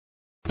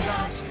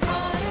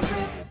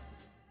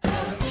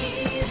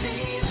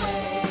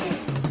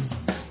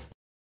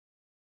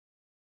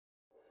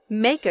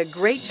Make a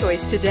great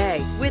choice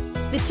today with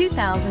the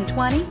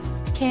 2020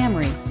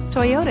 Camry.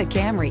 Toyota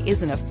Camry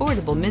is an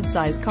affordable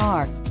midsize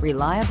car,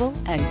 reliable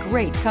and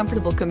great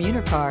comfortable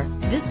commuter car.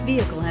 This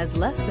vehicle has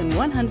less than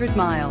 100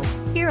 miles.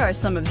 Here are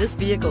some of this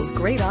vehicle's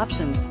great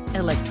options: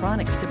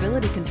 electronic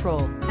stability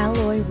control,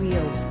 alloy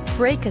wheels,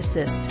 brake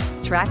assist,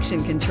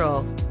 traction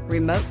control,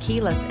 remote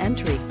keyless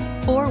entry,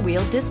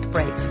 four-wheel disc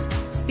brakes,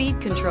 speed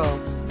control,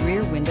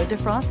 rear window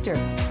defroster,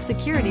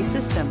 security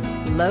system,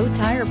 low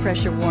tire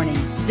pressure warning.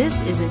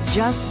 This isn't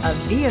just a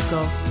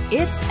vehicle,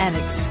 it's an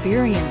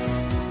experience.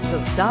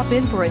 So stop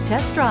in for a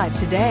test drive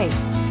today.